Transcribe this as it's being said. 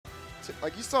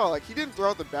like you saw, like he didn't throw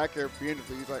out the back air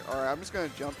preemptively. He's like, all right, I'm just gonna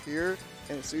jump here,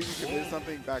 and as soon as you commit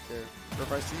something, back air. Or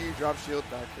if I see you drop shield,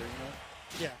 back air.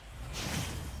 You know?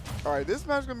 Yeah. All right, this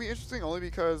match is gonna be interesting only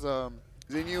because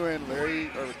Zenyou and Larry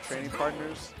are training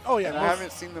partners. Oh yeah. And I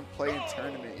haven't seen them play in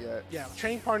tournament yet. Yeah,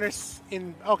 training partners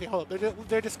in. Okay, hold up.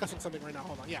 They're discussing something right now.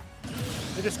 Hold on. Yeah,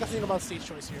 they're discussing about stage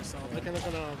choice here, so they're gonna.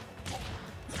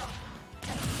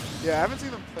 Yeah, I haven't seen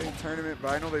them play in tournament, but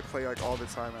I know they play like all the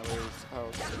time at Larry's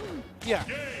house. Yeah,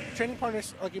 training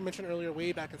partners, like you mentioned earlier,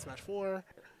 way back in Smash 4.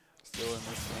 Still in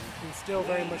this one. And still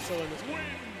very much so in this one.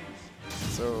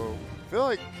 So, I feel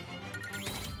like,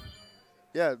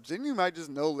 yeah, Zenyou might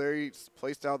just know Larry's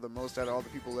playstyle the most out of all the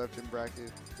people left in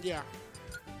bracket. Yeah.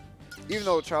 Even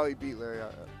though Charlie beat Larry,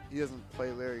 he doesn't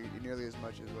play Larry nearly as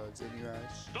much as Zenyou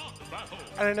has.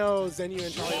 And I know Zenyou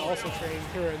and Charlie also train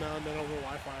here and now and then over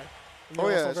Wi-Fi. Oh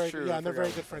yeah, that's true. Yeah, and they're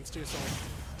very good friends too. So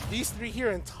these three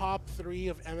here in top 3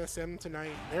 of MSM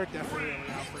tonight, they're definitely going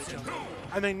out for each other.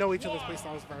 And they know each other's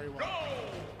playstyles very well.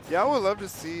 Yeah, I would love to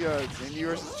see Zenyou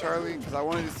versus Charlie because I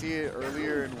wanted to see it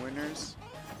earlier in winners.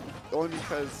 Only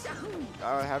because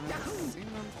I haven't seen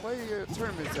them play a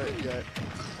tournament set yet.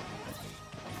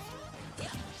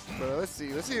 But let's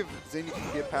see if Zenyou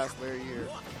can get past Larry here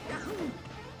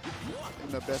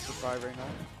in the best of 5 right now.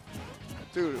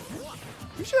 Dude,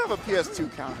 we should have a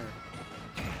PS2 counter.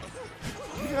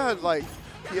 We had like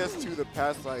PS2 the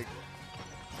past like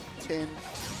 10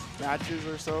 matches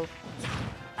or so.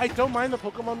 I don't mind the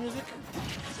Pokemon music,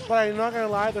 but I'm not gonna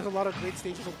lie, there's a lot of great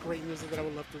stages of great music that I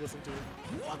would love to listen to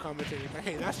while commentating. But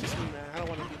hey, that's just me, man. I don't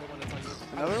want to be the one to tell you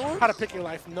Another one? how to pick your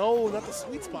life. No, not the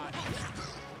sweet spot.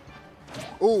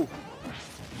 Ooh.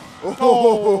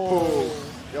 Oh.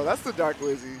 Yo, that's the Dark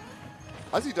Wizzy.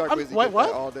 I see Dark Wizzy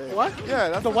what? all day. What? Yeah,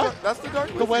 that's the what? That's the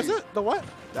Dark Wizzy. The what? The what?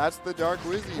 That's the Dark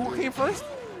Wizzy. Who dude. came first?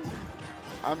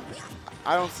 I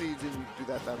don't see Zenyou do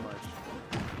that much.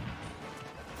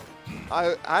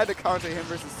 I had to commentate him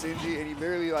versus Shinji, and he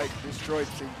literally like destroyed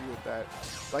Shinji with that.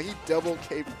 Like he double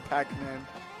Cape Pac-Man.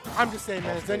 I'm just saying,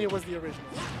 man, Zenyou was the original.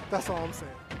 That's all I'm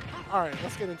saying. All right,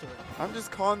 let's get into it. I'm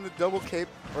just calling the double cape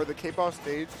or the cape off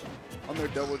stage on their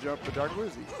double jump the Dark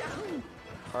Wizzy.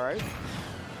 All right.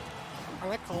 I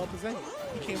like calling up Zenyou.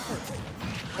 He came first.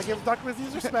 I give Dark Wizzy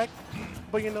his respect,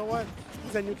 but you know what?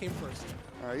 Zenyou came first.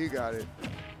 All right, you got it.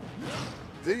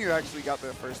 Zenyou actually got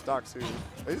the first stock too.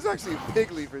 This is actually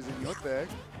Piggly for Zenyou. What the heck?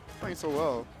 He's playing so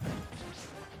well.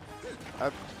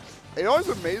 It always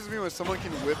amazes me when someone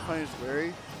can whip punish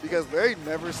Larry because Larry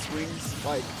never swings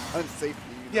like unsafely.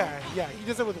 You know? Yeah, he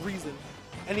does it with reason.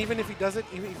 And even if he does it,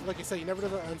 even if, like I said, he never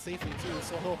does it unsafely too.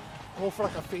 So he'll go for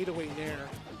like a fadeaway nair.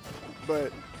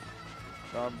 But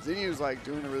Zenyou's like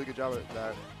doing a really good job at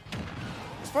that.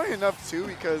 It's funny enough too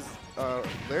because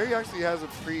Larry actually has a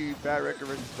pretty bad record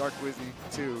versus Dark Wizzy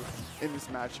too in this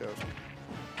matchup.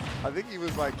 I think he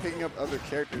was like picking up other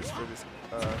characters for this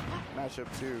matchup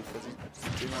too because he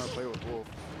just didn't want to play with Wolf.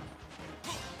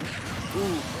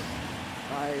 Ooh,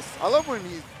 nice. I love when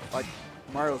like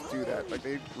Mario's do that. Like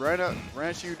they run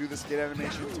at you, do the skate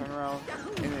animation, turn around,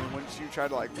 and then once you try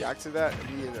to like react to that,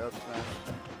 immediately up smash.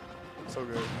 So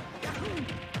good.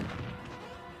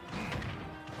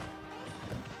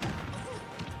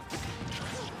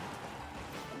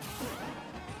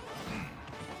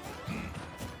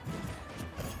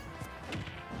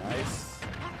 Nice.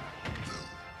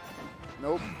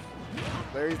 Nope.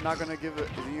 Larry's not gonna give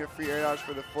Zenyou a free air dodge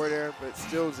for the forward air, but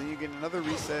still Zenyou getting another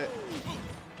reset.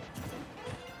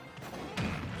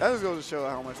 That just goes to show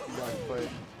how much you guys play.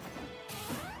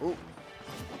 Ooh.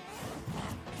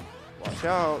 Watch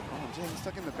out. Oh, Jay, he's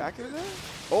stuck in the back of there?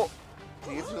 Oh,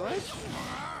 can he get to the ledge?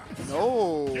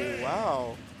 No,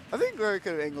 wow. I think Larry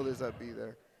could have angled his up B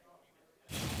there.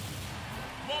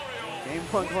 Game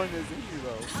 1 going to Zenyou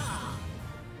though.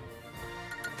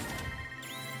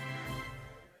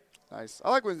 Nice. I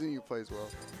like when Zenyou plays well.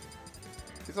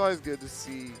 It's always good to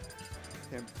see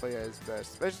him play at his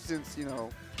best, especially since, you know,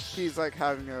 he's like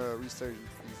having a resurgence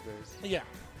these days. Yeah.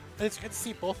 And it's good to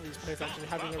see both of these players actually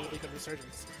having a really good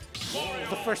resurgence.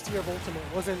 The first year of Ultimate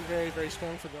wasn't very, very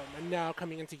strong for them, and now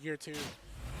coming into year 2,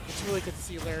 it's really good to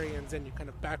see Larry and Zenyou kind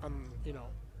of back on, you know.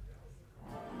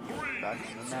 Back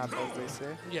on the map, as they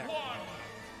say. Yeah.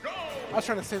 I was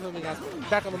trying to say something else, but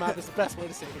back on the map is the best way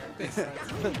to say it here.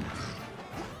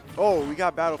 Oh, we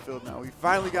got Battlefield now. We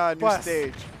finally got a new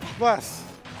stage. Bless.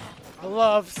 I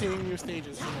love seeing new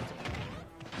stages.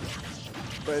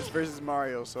 But it's versus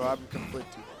Mario, so I'm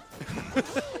conflicted.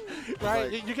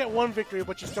 Right? Like, you get one victory,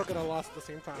 but you're still going to lose at the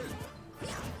same time.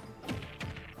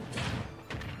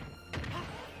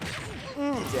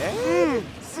 Dang.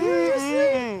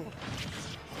 Seriously?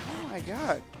 Oh my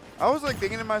god. I was like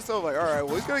thinking to myself, like, all right,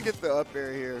 well, he's gonna get the up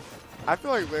air here. I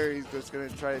feel like Larry's just gonna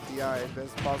try to DI as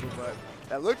best as possible, but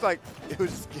that looked like it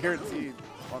was just guaranteed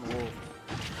on Wolf.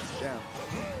 Damn.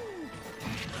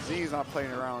 Zenyou's not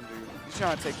playing around, dude. He's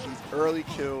trying to take these early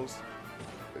kills,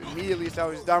 immediately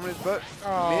establish his dominance, but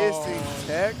missing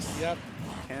text. Yep.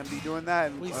 Can be doing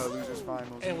that in losers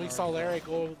finals. And we saw Larry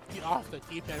go off the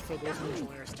D-pad for those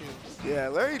neutral airs too. Yeah,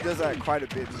 Larry does that quite a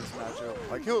bit in this matchup.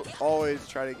 Like, he'll always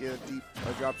try to get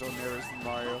a drop zone there versus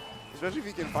Mario, especially if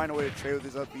he can find a way to trade with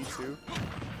his up B too.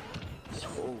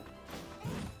 Oh.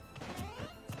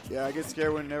 Yeah, I get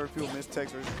scared whenever people miss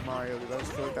text versus Mario, because I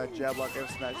just feel like that jab lock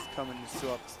F smash is coming to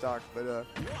still off the stock. But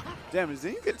damn, does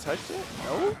Zenyou get touched yet?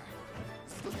 No.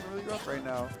 It's looking really rough right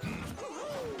now.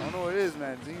 I don't know what it is,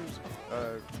 man. Zenyou's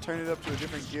turning it up to a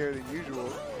different gear than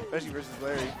usual, especially versus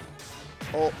Larry.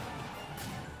 Oh.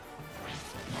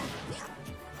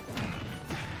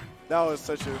 That was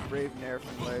such a brave nair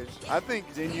from Ledge. I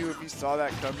think Zenyou, if he saw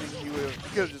that coming, he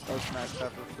could have just up smashed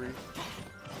that for free.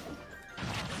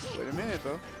 Wait a minute,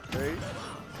 though. Larry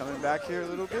coming back here a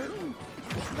little bit.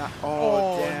 Not,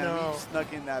 oh, damn. No. He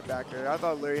snuck in that back there. I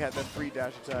thought Larry had that free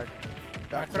dash attack.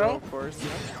 Back throw, of course.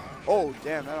 Oh,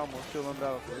 damn, that almost killed him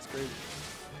out. That's crazy.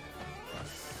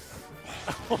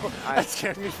 That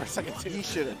scared me for a second, too. He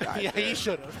should have died. Yeah, there. he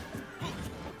should have.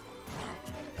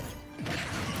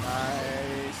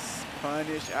 Nice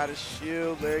punish out of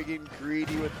shield. Larry getting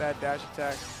greedy with that dash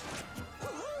attack.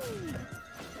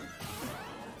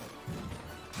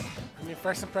 I mean,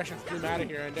 first impressions do matter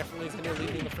here, and definitely Zenyou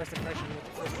leading the first impression with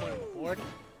the first point on the board.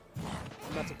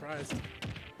 I'm not surprised.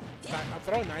 Back up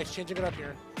throw, nice, changing it up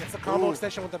here. Gets the combo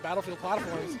extension with the battlefield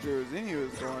platforms. Dude,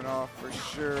 Zenyou is going off for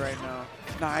sure right now.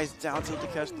 Nice down tilt to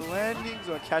catch the landing.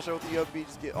 So catch out with the up B,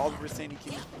 just get all the percent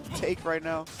he can take right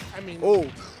now. I mean,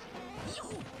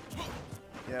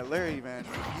 yeah, Larry, man,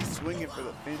 he's swinging for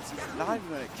the fence. He's not even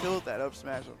going to kill that up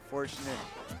smash, unfortunate.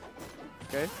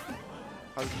 Okay.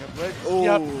 Hugging up ledge.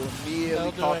 Oh,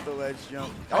 immediately caught the ledge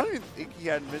jump. I don't even think he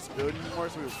had invincibility anymore,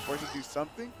 so he was forced to do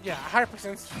something. Yeah, higher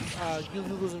percents, you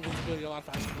lose invincibility a lot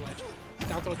faster than the ledge.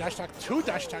 Down throw dash attack, 2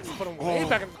 dash attacks to put him way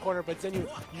back in the corner, but Zenyou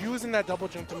using that double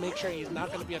jump to make sure he's not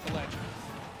going to be at the ledge.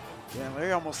 Yeah,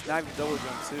 Larry almost snagged the double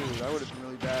jump too. That would have been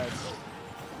really bad.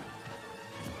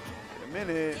 Wait a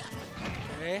minute.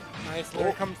 Okay, nice.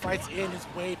 Larry fights in his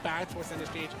way back towards center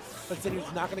stage, but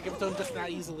Zenyou's not going to give it to him just that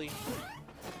easily.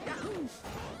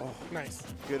 Oh, nice.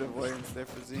 Good avoidance there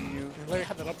for Zenyou. And Larry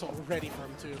had that up tilt ready for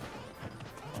him too.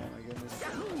 Oh my goodness.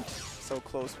 So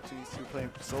close between these two,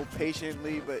 playing so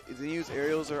patiently, but Zenyou's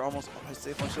aerials are almost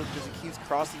safe on shield because he keeps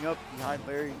crossing up behind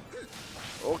Larry.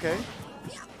 Okay.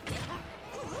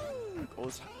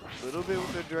 Goes a little bit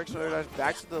with the directional air dash.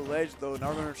 Back to the ledge though. Now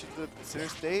we're going to shift to the center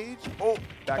stage. Oh,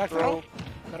 back throw.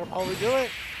 That'll probably do it.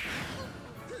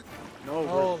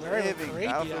 No, we're living.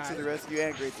 Battlefield to the rescue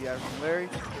and great DI from Larry.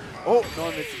 Oh, no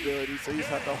invincibility, so you just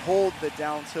have to hold the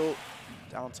down tilt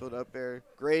up air.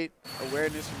 Great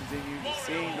awareness from Zenyou, just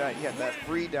seeing that he had that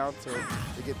free down tilt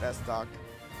to get that stock.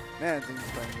 Man,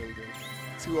 Zenyou's playing really good.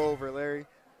 2-0 over Larry.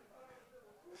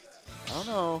 I don't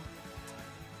know.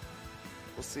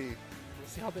 We'll see. We'll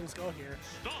see how things go here.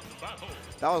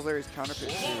 That was Larry's counter pick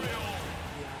too.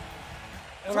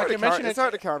 It's, like it's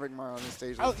hard to counter Mario on this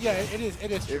stage. Oh, yeah, it is. It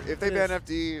is. If they ban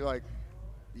FD, like,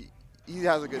 he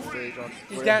has a good stage on.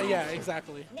 Yeah,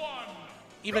 exactly.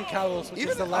 Even Kalos, which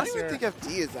is the lesser. I don't even think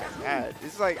FD is that bad.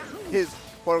 It's like his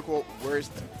quote-unquote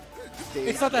worst stage.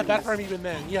 It's not that bad for him even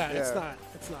then. Yeah, it's not.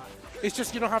 It's not. It's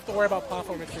just you don't have to worry about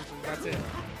platform extensions. That's it.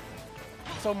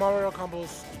 So Mario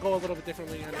combos go a little bit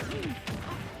differently.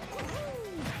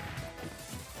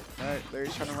 All right,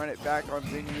 Larry's trying to run it back on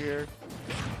Zenyou here.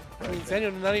 I mean,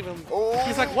 Zenyou not even.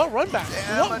 He's like, what run back?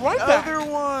 Damn, what run back?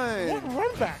 Another one. What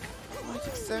run back?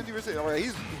 70%. Oh, yeah,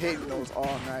 he's hitting those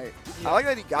all night. Yeah. I like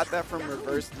that he got that from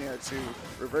reverse nair too.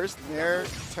 Reverse nair,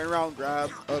 turn around, grab,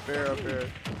 up air,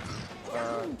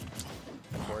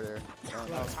 forward air.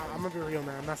 I'm gonna be real,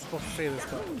 man. I'm not supposed to say this,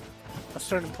 but a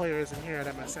certain player isn't here at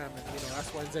MSM, and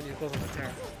that's why Zenyou goes on the tear.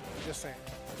 I'm just saying.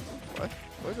 What?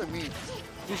 What does it mean?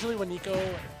 Usually when Nico.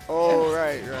 Oh,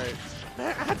 right.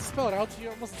 Man, I had to spell it out to you.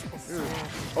 I wasn't supposed to.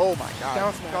 Oh my God!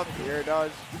 Down smash. Caught the air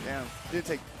dodge. Damn. Didn't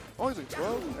take. Oh, he's like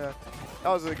 12. Yeah. That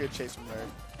was a good chase from there.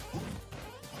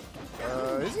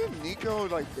 Isn't Nico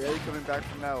like barely coming back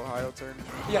from that Ohio tournament?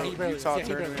 Yeah, he barely. Utah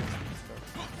tournament.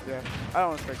 Yeah, I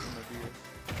don't expect him to be here.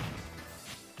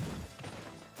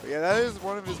 But yeah, that is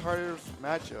one of his hardest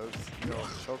matchups.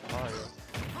 Choke Mario.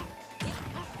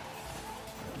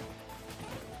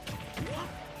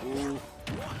 Ooh.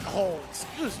 Oh,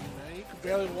 excuse me, man. You could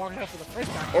barely walk out for the first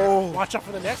back. Oh. Watch out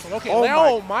for the next one. Okay,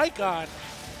 oh my God.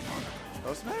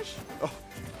 Up smash? Oh,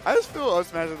 I just feel up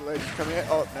smash with the ledge coming in.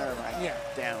 Oh, never mind. Yeah.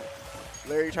 Down.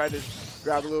 Larry tried to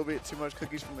grab a little bit too much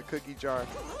cookies from the cookie jar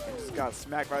and just got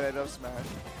smacked by that up smash.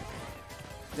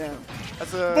 Damn.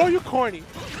 That's a... Bro, you corny.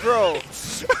 Bro.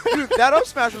 Dude, that up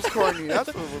smash was corny.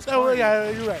 That's what was corny. Yeah,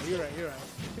 you're right.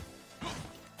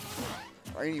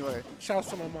 Anyway. Shout out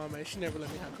to my mom, man. She never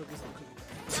let me have cookies on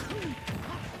cookies.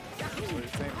 So you're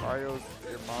saying Mario's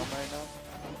your mom right now?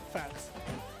 Facts.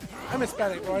 I'm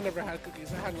Hispanic, bro. I never had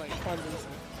cookies. I had like fondants.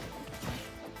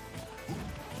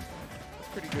 That's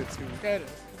pretty good too. Yeah, it is.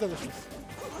 It's delicious.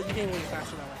 But you can't really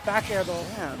faster that way. Back air though.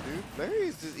 Damn, dude.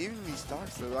 Larry's just even these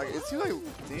stocks though. Like it seems like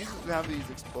Zenyou used to have these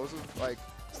explosive like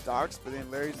stocks, but then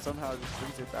Larry somehow just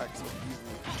brings it back so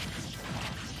easily.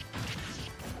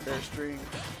 Fair string.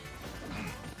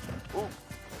 Ooh.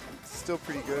 Still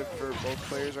pretty good for both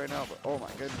players right now, but oh my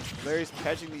goodness. Larry's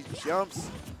catching these jumps,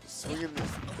 swinging the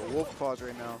wolf claws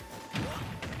right now.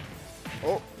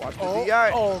 Oh, watch the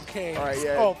DI. Okay. All right,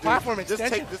 yeah. Oh, dude, platform just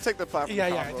extension? take the platform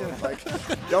combo. Yeah.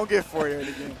 Like, don't get forward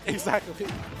again. Exactly.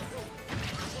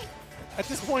 At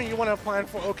this point, you want to plan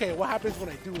for, okay, what happens when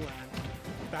I do land?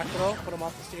 Back throw, put him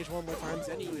off the stage one more time.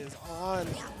 Zenyou is on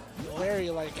Larry.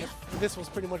 Like, if this was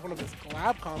pretty much one of his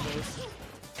collab combos.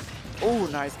 Oh,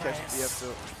 nice catch with the F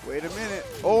tilt. Wait a minute.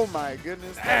 Oh my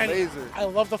goodness, that And laser. I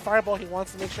love the fireball. He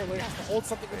wants to make sure Larry has to hold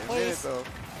something in Wait a minute, place. though.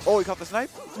 Oh, he caught the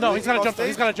snipe? No, Really? he's gonna jump. Stage?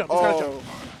 He's gonna jump. Oh. He's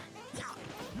gonna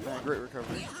jump. Man, great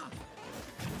recovery.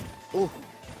 Ooh.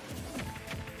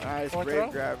 Nice, Forward great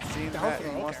throw? grab. Seeing Down that,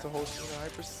 throw, he wants okay. to hold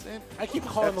 9%. I keep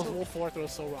calling F those tilt. wolf forward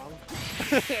throws so wrong.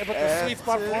 But the sweet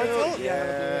spot forward throw?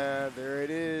 Yeah, there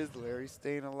it is. Larry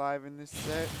staying alive in this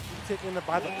set. Taking it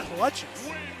by the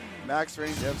clutches. Max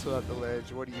range F tilt at the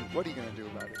ledge. What are you gonna do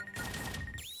about it?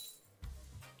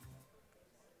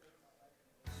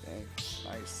 Dang,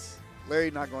 nice. Larry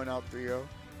not going out 3-0.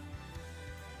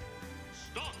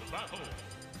 Start the battle.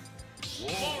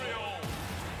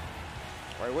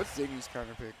 Alright, what's Zenyou's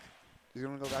counter pick? He's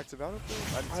gonna go back to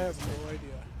Battlefield? I have no idea.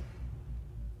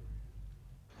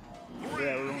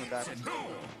 Yeah, we're going back.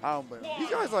 I don't blame him. These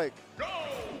guys like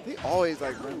they always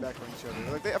like run back on each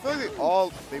other. Like I feel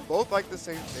like they both like the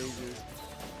same stages.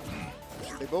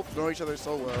 They both know each other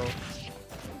so well.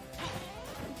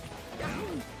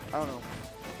 I don't know.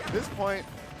 At this point,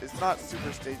 it's not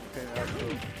super stage dependent. I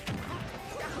feel.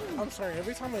 I'm sorry,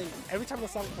 every time the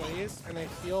song plays and I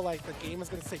feel like the game is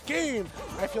gonna say game,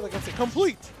 I feel like it's a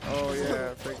complete. Oh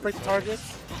yeah, Break the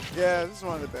targets. Yeah, this is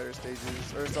one of the better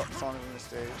stages or songs on the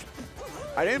stage.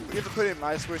 I didn't get to put it in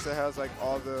my Switch that has like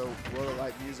all the World of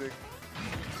Light music.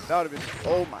 That would have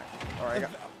been oh my.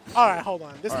 All right, hold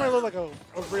on. This All might right. look like a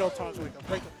real target, like a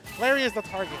break. Larry is the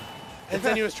target, and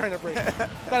then he was trying to break it.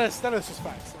 That is just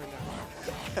facts right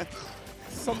now.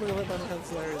 Somebody let my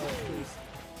hands Larry like, please.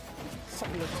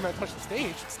 Something that cannot touch the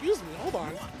stage. Excuse me, hold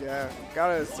on. Yeah,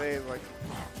 gotta say like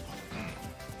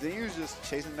Zenyou's just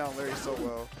chasing down Larry so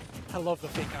well. I love the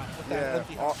fake out with that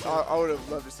Yeah, empty I would have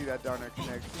loved to see that down air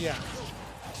connect. Yeah.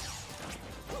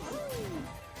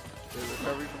 There's a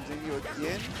recovery from Zenyou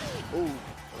again. Ooh,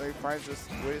 Larry finds just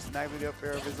way to snag the up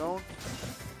air of his own.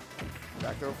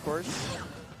 Back there, of course.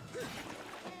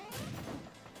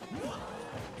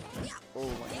 Oh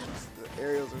my goodness, the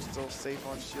aerials are still safe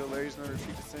on shield. Larry's gonna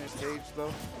retreat to center stage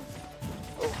though.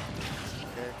 Oh,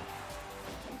 okay.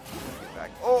 Get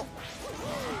back. Oh,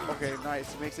 okay,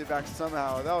 nice. Makes it back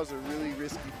somehow. That was a really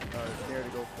risky dare to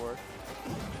go for.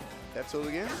 That tilt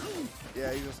again?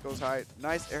 Yeah, he just goes high.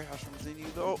 Nice air dash from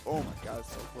Zenyou though. Oh my god,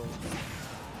 it's so close.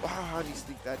 Wow, how do you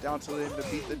sneak that down to him to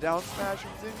beat the down smash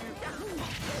from Zenyou?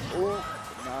 Oh,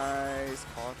 nice.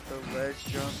 Caught the ledge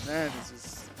jump. Man, this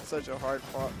is such a hard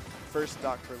fought first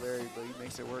stock for Larry, but he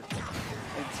makes it work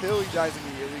until he dies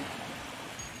immediately.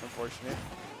 Unfortunate.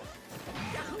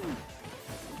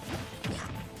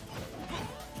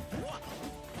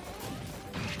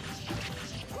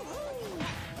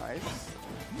 Nice.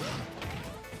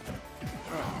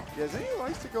 Yeah, Zenyou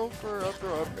likes to go for up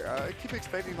throw up there. I keep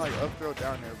expecting like up throw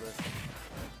down there, but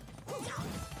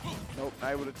nope,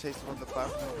 not able to taste it on the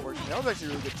platform, unfortunately. That was actually a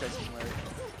really good check from Larry.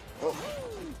 Oh.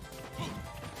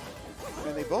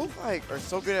 And they both like are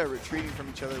so good at retreating from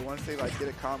each other once they like get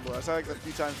a combo. I saw like a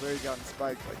few times Larry gotten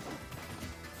spiked. Like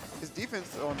his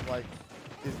defense on like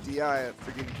his DI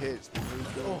for getting hit has been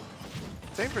really good. Oh.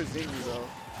 Same for Zenyou though.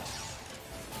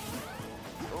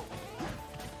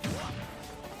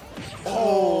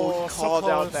 Oh, he so called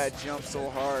out close. that jump so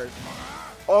hard.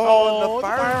 Oh, and the the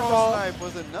fireball fireball. snipe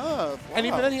was enough. And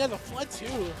even Wow. then he had the flood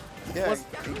too. Yeah, Was-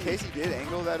 in case he did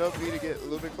angle that up B to get a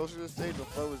little bit closer to the stage, the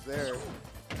flow was there.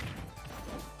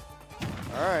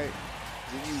 All right.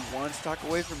 Zenyou one stock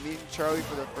away from meeting Charlie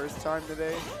for the first time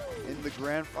today in the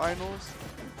grand finals.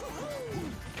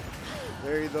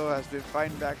 Larry, though, has been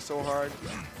fighting back so hard.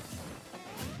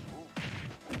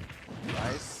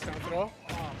 Nice. Down throw.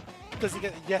 Does he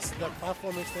get? Yes, the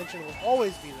platform extension will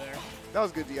always be there. That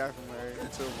was good DI from Larry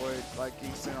to avoid like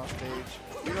getting sent off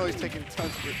stage. You know he's taking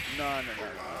tons of no.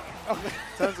 Okay.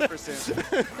 Tons of percent.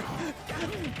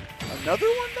 Another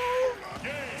one though?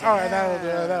 All right, that'll do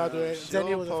it. That'll do it. She'll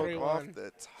Zenyou with a poke 3-1. off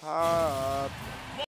the top.